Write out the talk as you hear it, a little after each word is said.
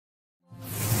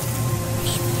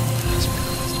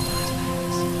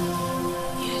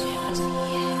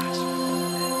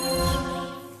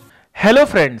Hello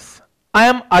friends, I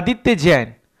am Aaditya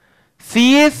Jain,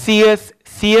 CA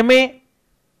CMA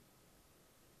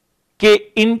के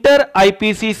inter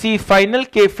IPCC final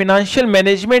के financial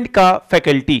management का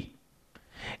faculty.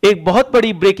 एक बहुत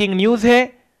बड़ी ब्रेकिंग न्यूज है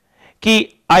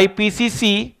कि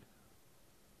IPCC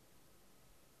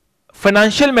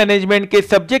फाइनेंशियल मैनेजमेंट के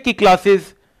सब्जेक्ट की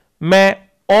क्लासेस मैं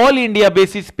ऑल इंडिया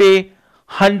बेसिस पे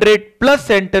 100+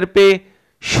 सेंटर पे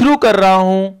शुरू कर रहा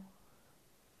हूं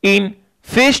इन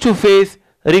face to face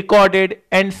recorded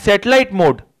and satellite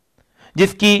mode,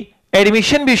 जिसकी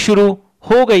एडमिशन भी शुरू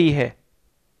हो गई है।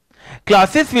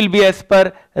 Classes will be as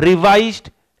per revised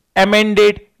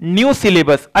amended new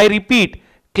syllabus. I repeat,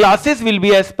 classes will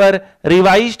be as per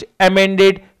revised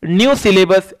amended new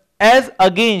syllabus as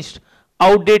against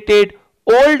outdated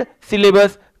old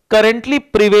syllabus currently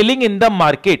prevailing in the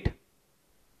market.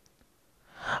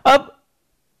 अब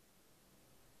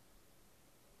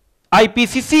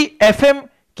IPCC FM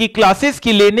की classes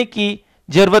की लेने की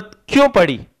जरूरत क्यों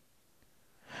पड़ी?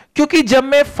 क्योंकि जब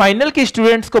मैं फाइनल के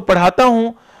स्टूडेंट्स को पढ़ाता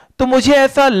हूं तो मुझे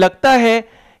ऐसा लगता है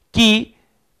कि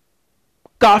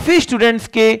काफी स्टूडेंट्स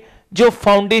के जो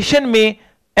फाउंडेशन में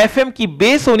FM की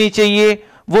बेस होनी चाहिए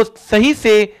वो सही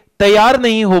से तैयार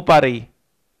नहीं हो पा रही।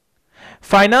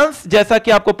 फाइनेंस, जैसा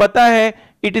कि आपको पता है,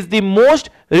 it is the most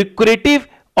रिक्रेटिव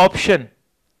option.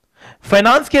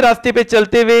 Finance के रास्ते पे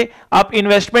चलते हुए आप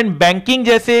इन्वेस्टमेंट बैंकिंग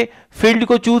जैसे फील्ड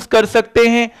को चूज कर सकते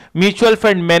हैं, म्यूचुअल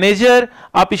फंड मैनेजर,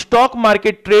 आप स्टॉक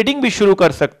मार्केट ट्रेडिंग भी शुरू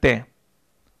कर सकते हैं।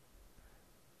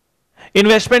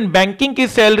 इन्वेस्टमेंट बैंकिंग की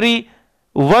salary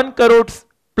 1 crore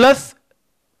plus,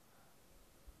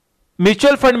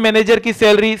 mutual fund manager की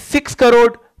salary 6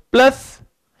 crore plus,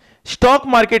 stock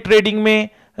market trading में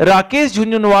राकेश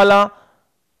झुंझुनवाला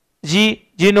जी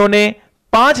जिन्होंने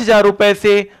 5,000 रुपए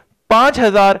से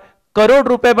 5,000 करोड़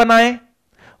रुपए बनाए,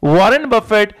 वॉरेन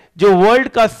बफेट जो वर्ल्ड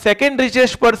का सेकेंड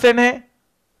रिचेस्ट पर्सन है,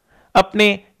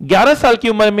 अपने 11 साल की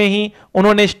उम्र में ही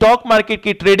उन्होंने स्टॉक मार्केट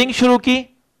की ट्रेडिंग शुरू की।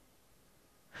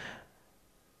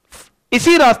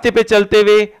 इसी रास्ते पे चलते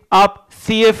हुए आप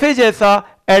CFA जैसा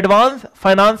एडवांस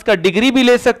फाइनेंस का डिग्री भी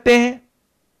ले सकते हैं।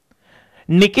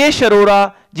 निकेश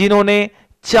अरोड़ा जिन्होंने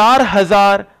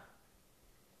 4,000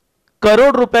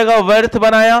 करोड़ रुपए का वर्थ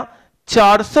बनाया,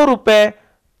 400 रुपए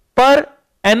पर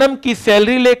एनम की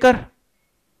सैलरी लेकर।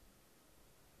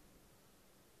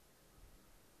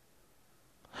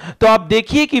 तो आप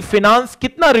देखिए कि फाइनेंस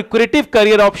कितना रिक्रेटिव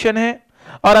करियर ऑप्शन है,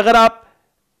 और अगर आप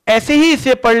ऐसे ही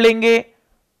इसे पढ़ लेंगे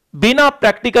बिना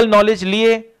प्रैक्टिकल नॉलेज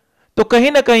लिए तो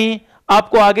कहीं ना कहीं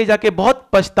आपको आगे जाके बहुत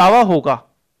पछतावा होगा।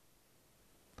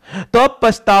 तो अब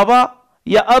पछतावा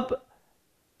या अब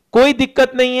कोई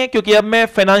दिक्कत नहीं है, क्योंकि अब मैं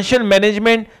फाइनेंशियल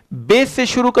मैनेजमेंट बेस से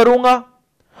शुरू करूंगा।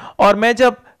 और मैं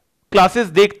जब क्लासेस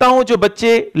देखता हूं जो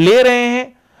बच्चे ले रहे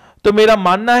हैं तो मेरा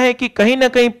मानना है कि कहीं ना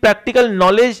कहीं प्रैक्टिकल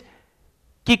नॉलेज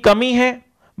की कमी है,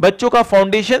 बच्चों का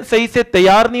फाउंडेशन सही से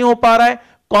तैयार नहीं हो पा रहा है,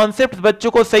 कॉन्सेप्ट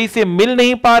बच्चों को सही से मिल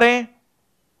नहीं पा रहे हैं।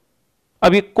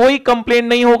 अभी कोई कंप्लेंट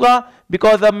नहीं होगा,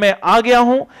 बिकॉज अब मैं आ गया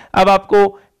हूं। अब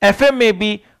आपको FM में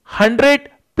भी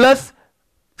 100+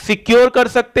 सिक्योर कर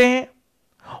सकते हैं,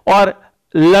 और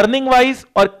लर्निंग वाइज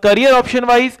और करियर ऑप्शन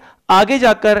वाइज आगे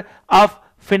जाकर आप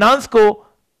फाइनेंस को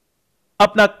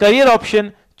अपना करियर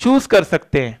ऑप्शन चूज कर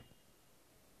सकते हैं।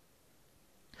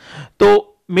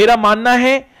 तो मेरा मानना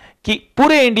है कि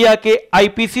पूरे इंडिया के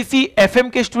IPCC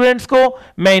FM के स्टूडेंट्स को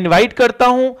मैं इनवाइट करता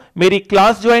हूं मेरी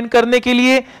क्लास ज्वाइन करने के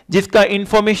लिए, जिसका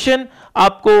इंफॉर्मेशन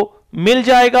आपको मिल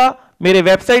जाएगा मेरे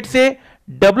वेबसाइट से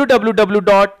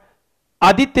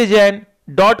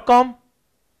www.adityajain.com।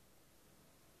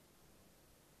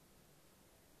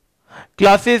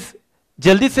 क्लासेस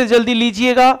जल्दी से जल्दी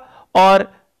लीजिएगा,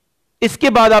 और इसके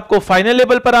बाद आपको फाइनल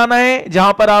लेवल पर आना है,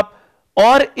 जहां पर आप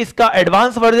और इसका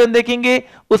एडवांस वर्जन देखेंगे।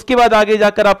 उसके बाद आगे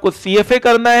जाकर आपको CFA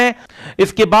करना है,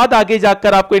 इसके बाद आगे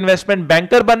जाकर आपको इन्वेस्टमेंट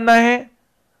बैंकर बनना है,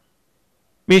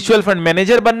 म्यूचुअल फंड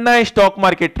मैनेजर बनना है, स्टॉक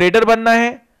मार्केट ट्रेडर बनना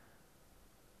है।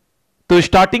 तो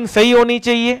स्टार्टिंग सही होनी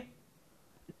चाहिए,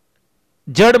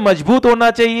 जड़ मजबूत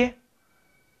होना चाहिए।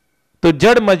 तो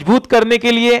जड़ मजबूत करने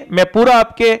के लिए मैं पूरा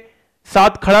आपके साथ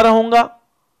खड़ा रहूंगा।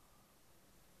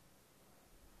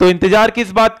 तो इंतजार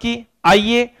किस बात की,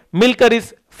 आइए मिलकर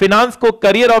इस फाइनेंस को,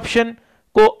 करियर ऑप्शन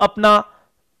को अपना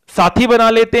साथी बना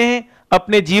लेते हैं,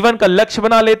 अपने जीवन का लक्ष्य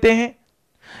बना लेते हैं।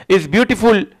 इस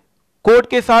ब्यूटीफुल कोट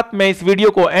के साथ मैं इस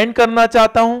वीडियो को एंड करना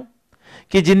चाहता हूं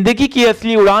कि जिंदगी की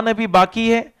असली उड़ान अभी बाकी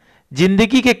है,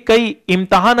 जिंदगी के कई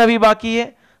इम्तिहान अभी बाकी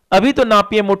है, अभी तो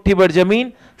नापिए मुट्ठी भर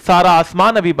जमीन, सारा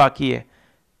आसमान अभी बाकी है।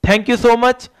 Thank you so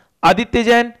much. Aditya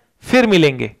Jain, फिर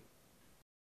मिलेंगे।